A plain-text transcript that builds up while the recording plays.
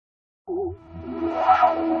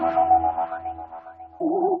The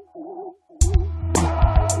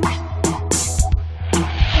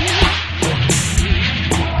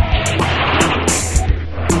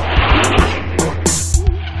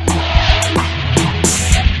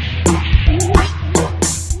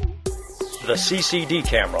CCD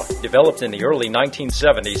camera, developed in the early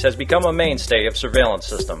 1970s, has become a mainstay of surveillance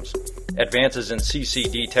systems. Advances in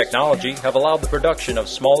CCD technology have allowed the production of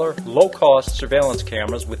smaller, low-cost surveillance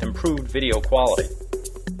cameras with improved video quality.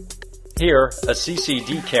 Here, a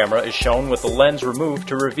CCD camera is shown with the lens removed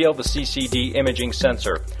to reveal the CCD imaging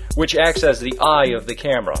sensor, which acts as the eye of the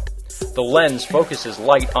camera. The lens focuses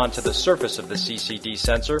light onto the surface of the CCD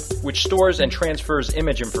sensor, which stores and transfers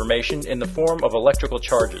image information in the form of electrical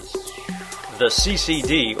charges. The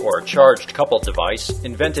CCD, or Charged Coupled Device,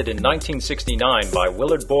 invented in 1969 by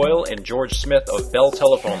Willard Boyle and George Smith of Bell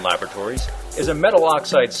Telephone Laboratories, is a metal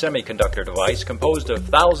oxide semiconductor device composed of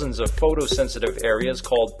thousands of photosensitive areas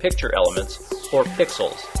called picture elements, or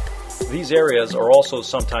pixels. These areas are also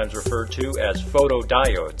sometimes referred to as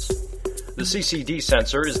photodiodes. The CCD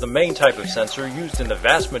sensor is the main type of sensor used in the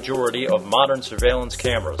vast majority of modern surveillance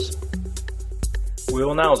cameras. We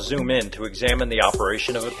will now zoom in to examine the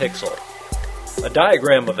operation of a pixel. A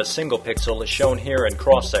diagram of a single pixel is shown here in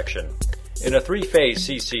cross-section. In a three-phase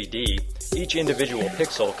CCD, each individual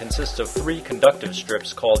pixel consists of three conductive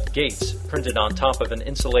strips called gates printed on top of an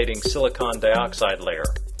insulating silicon dioxide layer.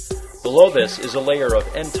 Below this is a layer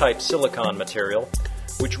of N-type silicon material,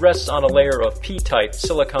 which rests on a layer of P-type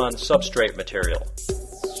silicon substrate material.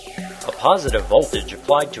 A positive voltage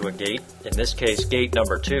applied to a gate, in this case gate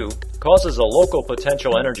number 2, causes a local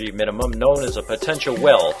potential energy minimum known as a potential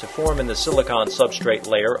well to form in the silicon substrate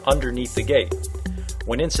layer underneath the gate.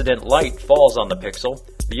 When incident light falls on the pixel,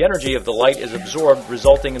 the energy of the light is absorbed,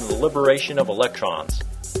 resulting in the liberation of electrons.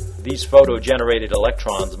 These photo-generated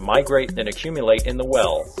electrons migrate and accumulate in the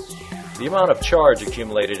well. The amount of charge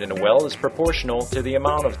accumulated in a well is proportional to the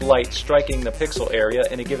amount of light striking the pixel area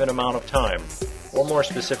in a given amount of time, or more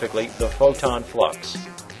specifically, the photon flux.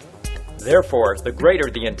 Therefore, the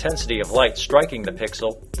greater the intensity of light striking the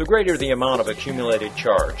pixel, the greater the amount of accumulated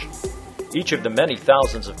charge. Each of the many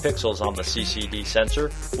thousands of pixels on the CCD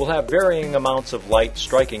sensor will have varying amounts of light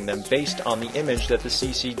striking them based on the image that the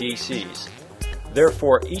CCD sees.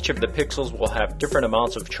 Therefore, each of the pixels will have different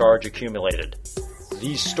amounts of charge accumulated.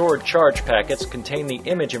 These stored charge packets contain the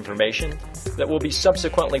image information that will be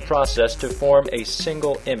subsequently processed to form a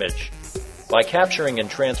single image. By capturing and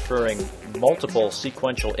transferring multiple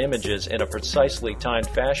sequential images in a precisely timed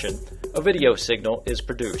fashion, a video signal is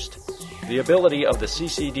produced. The ability of the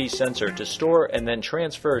CCD sensor to store and then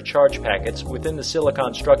transfer charge packets within the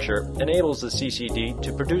silicon structure enables the CCD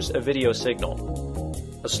to produce a video signal.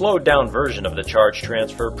 A slowed-down version of the charge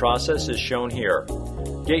transfer process is shown here.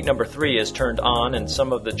 Gate number 3 is turned on and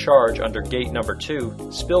some of the charge under gate number 2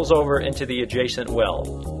 spills over into the adjacent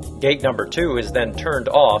well. Gate number 2 is then turned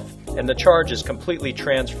off and the charge is completely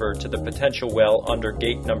transferred to the potential well under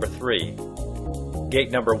gate number 3.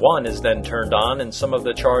 Gate number 1 is then turned on and some of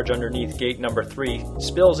the charge underneath gate number 3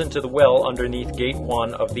 spills into the well underneath gate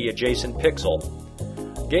 1 of the adjacent pixel.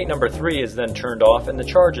 Gate number 3 is then turned off and the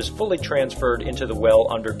charge is fully transferred into the well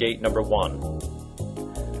under gate number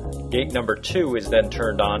 1. Gate number 2 is then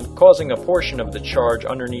turned on, causing a portion of the charge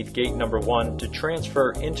underneath gate number 1 to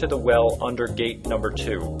transfer into the well under gate number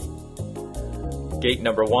 2. Gate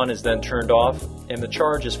number 1 is then turned off, and the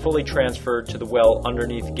charge is fully transferred to the well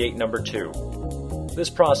underneath gate number 2. This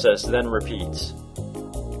process then repeats.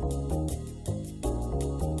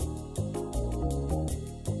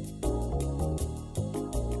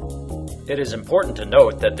 It is important to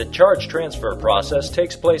note that the charge transfer process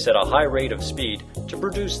takes place at a high rate of speed to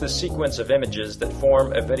produce the sequence of images that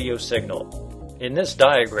form a video signal. In this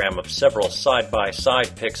diagram of several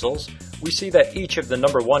side-by-side pixels, we see that each of the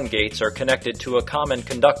number 1 gates are connected to a common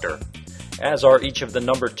conductor, as are each of the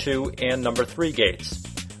number 2 and number 3 gates.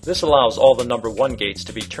 This allows all the number 1 gates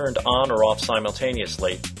to be turned on or off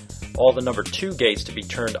simultaneously, all the number 2 gates to be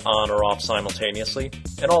turned on or off simultaneously,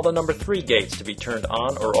 and all the number 3 gates to be turned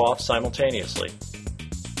on or off simultaneously.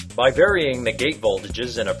 By varying the gate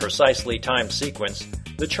voltages in a precisely timed sequence,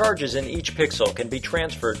 the charges in each pixel can be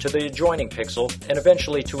transferred to the adjoining pixel and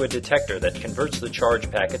eventually to a detector that converts the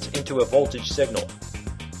charge packets into a voltage signal.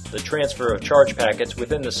 The transfer of charge packets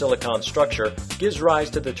within the silicon structure gives rise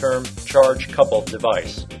to the term charge-coupled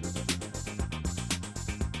device.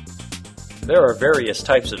 There are various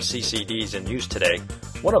types of CCDs in use today.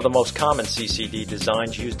 One of the most common CCD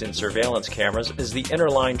designs used in surveillance cameras is the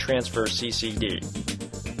inner-line transfer CCD.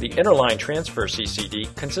 The inner-line transfer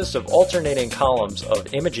CCD consists of alternating columns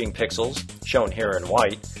of imaging pixels, shown here in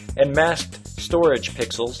white, and masked storage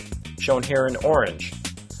pixels, shown here in orange.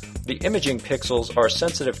 The imaging pixels are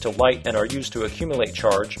sensitive to light and are used to accumulate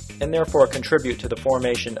charge, and therefore contribute to the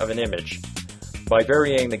formation of an image. By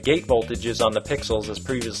varying the gate voltages on the pixels as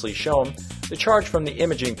previously shown, the charge from the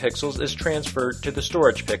imaging pixels is transferred to the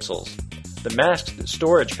storage pixels. The masked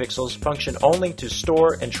storage pixels function only to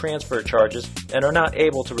store and transfer charges and are not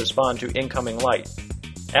able to respond to incoming light.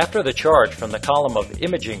 After the charge from the column of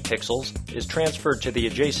imaging pixels is transferred to the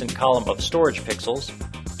adjacent column of storage pixels,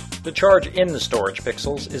 the charge in the storage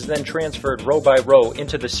pixels is then transferred row by row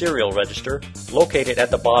into the serial register located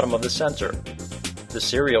at the bottom of the sensor. The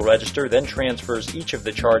serial register then transfers each of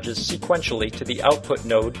the charges sequentially to the output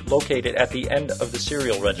node located at the end of the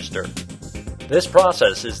serial register. This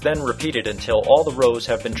process is then repeated until all the rows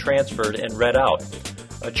have been transferred and read out.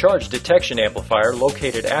 A charge detection amplifier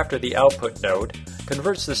located after the output node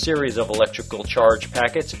converts the series of electrical charge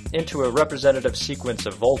packets into a representative sequence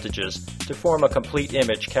of voltages to form a complete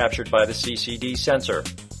image captured by the CCD sensor.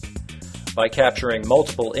 By capturing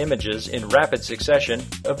multiple images in rapid succession,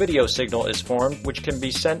 a video signal is formed which can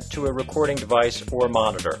be sent to a recording device or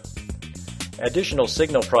monitor. Additional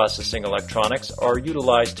signal processing electronics are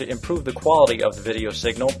utilized to improve the quality of the video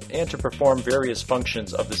signal and to perform various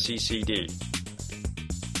functions of the CCD.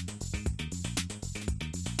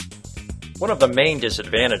 One of the main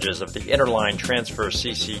disadvantages of the interline transfer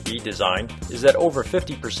CCD design is that over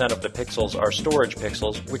 50% of the pixels are storage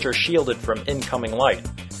pixels which are shielded from incoming light,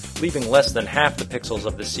 leaving less than half the pixels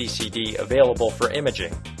of the CCD available for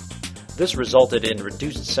imaging. This resulted in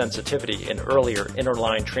reduced sensitivity in earlier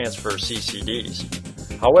interline transfer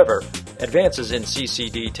CCDs. However, advances in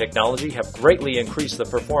CCD technology have greatly increased the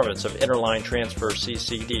performance of interline transfer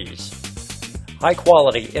CCDs.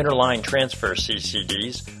 High-quality interline transfer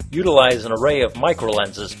CCDs utilize an array of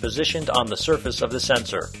microlenses positioned on the surface of the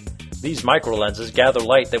sensor. These microlenses gather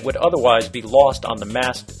light that would otherwise be lost on the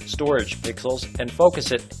masked storage pixels and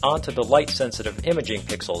focus it onto the light-sensitive imaging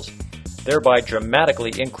pixels, thereby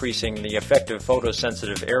dramatically increasing the effective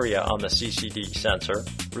photosensitive area on the CCD sensor,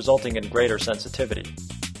 resulting in greater sensitivity.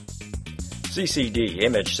 CCD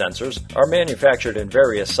image sensors are manufactured in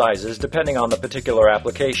various sizes depending on the particular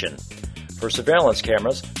application. For surveillance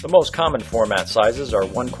cameras, the most common format sizes are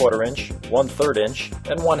 1/4 inch, 1/3 inch,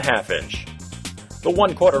 and 1/2 inch. The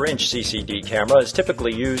 1/4 inch CCD camera is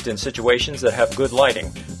typically used in situations that have good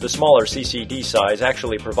lighting. The smaller CCD size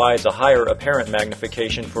actually provides a higher apparent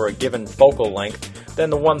magnification for a given focal length than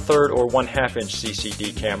the 1/3 or 1/2 inch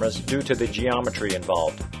CCD cameras due to the geometry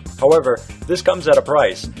involved. However, this comes at a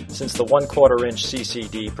price, since the 1/4 inch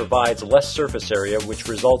CCD provides less surface area which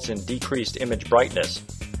results in decreased image brightness.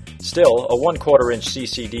 Still, a 1/4 inch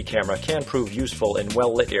CCD camera can prove useful in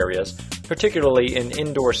well-lit areas, particularly in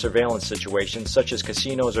indoor surveillance situations such as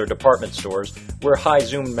casinos or department stores, where high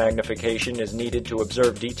zoom magnification is needed to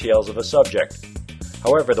observe details of a subject.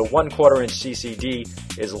 However, the 1/4 inch CCD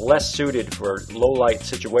is less suited for low-light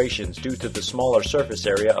situations due to the smaller surface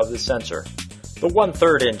area of the sensor. The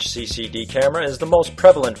 1/3 inch CCD camera is the most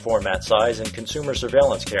prevalent format size in consumer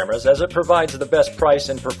surveillance cameras as it provides the best price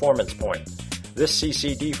and performance point. This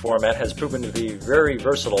CCD format has proven to be very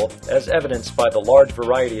versatile, as evidenced by the large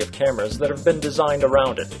variety of cameras that have been designed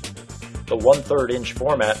around it. The 1/3 inch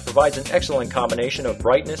format provides an excellent combination of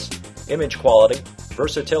brightness, image quality,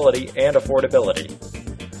 versatility, and affordability.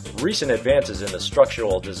 Recent advances in the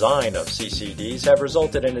structural design of CCDs have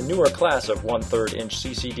resulted in a newer class of 1/3 inch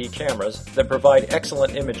CCD cameras that provide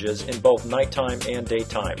excellent images in both nighttime and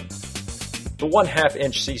daytime. The 1/2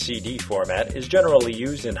 inch CCD format is generally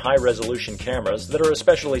used in high-resolution cameras that are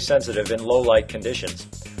especially sensitive in low-light conditions.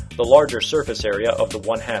 The larger surface area of the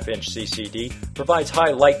 1/2 inch CCD provides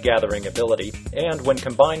high light gathering ability, and when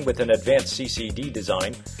combined with an advanced CCD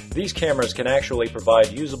design, these cameras can actually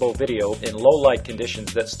provide usable video in low-light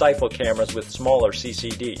conditions that stifle cameras with smaller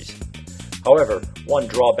CCDs. However, one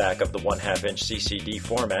drawback of the 1/2 inch CCD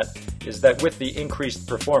format is that with the increased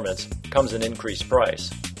performance comes an increased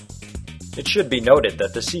price. It should be noted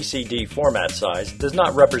that the CCD format size does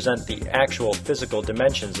not represent the actual physical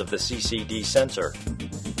dimensions of the CCD sensor.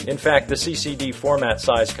 In fact, the CCD format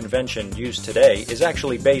size convention used today is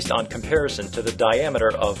actually based on comparison to the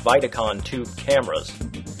diameter of Vidicon tube cameras.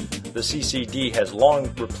 The CCD has long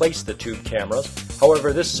replaced the tube cameras,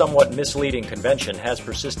 however this somewhat misleading convention has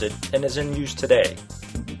persisted and is in use today.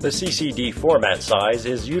 The CCD format size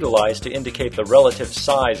is utilized to indicate the relative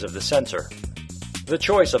size of the sensor. The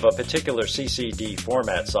choice of a particular CCD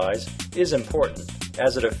format size is important,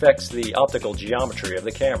 as it affects the optical geometry of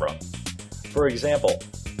the camera. For example,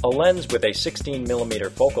 a lens with a 16mm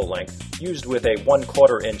focal length used with a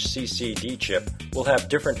 1/4 inch CCD chip will have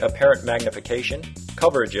different apparent magnification,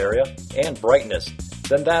 coverage area, and brightness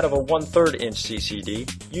than that of a 1/3 inch CCD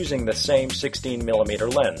using the same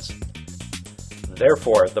 16mm lens.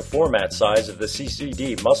 Therefore, the format size of the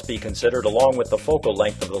CCD must be considered along with the focal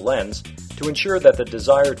length of the lens to ensure that the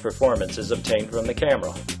desired performance is obtained from the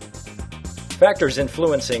camera. Factors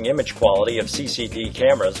influencing image quality of CCD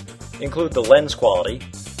cameras include the lens quality,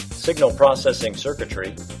 signal processing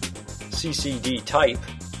circuitry, CCD type,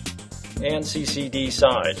 and CCD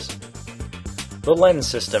size. The lens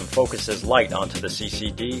system focuses light onto the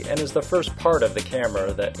CCD and is the first part of the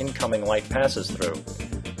camera that incoming light passes through.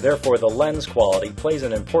 Therefore, the lens quality plays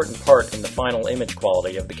an important part in the final image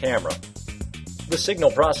quality of the camera. The signal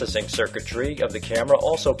processing circuitry of the camera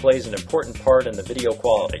also plays an important part in the video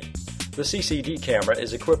quality. The CCD camera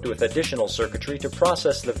is equipped with additional circuitry to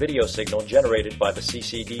process the video signal generated by the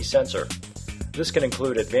CCD sensor. This can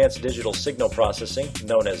include advanced digital signal processing,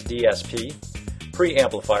 known as DSP,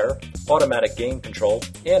 preamplifier, automatic gain control,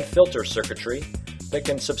 and filter circuitry that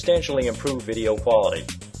can substantially improve video quality.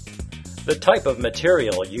 The type of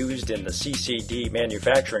material used in the CCD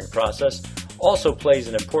manufacturing process also plays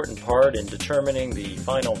an important part in determining the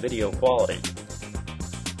final video quality.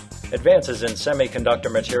 Advances in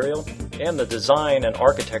semiconductor material and the design and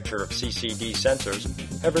architecture of CCD sensors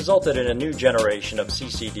have resulted in a new generation of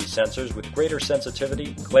CCD sensors with greater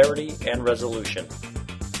sensitivity, clarity, and resolution.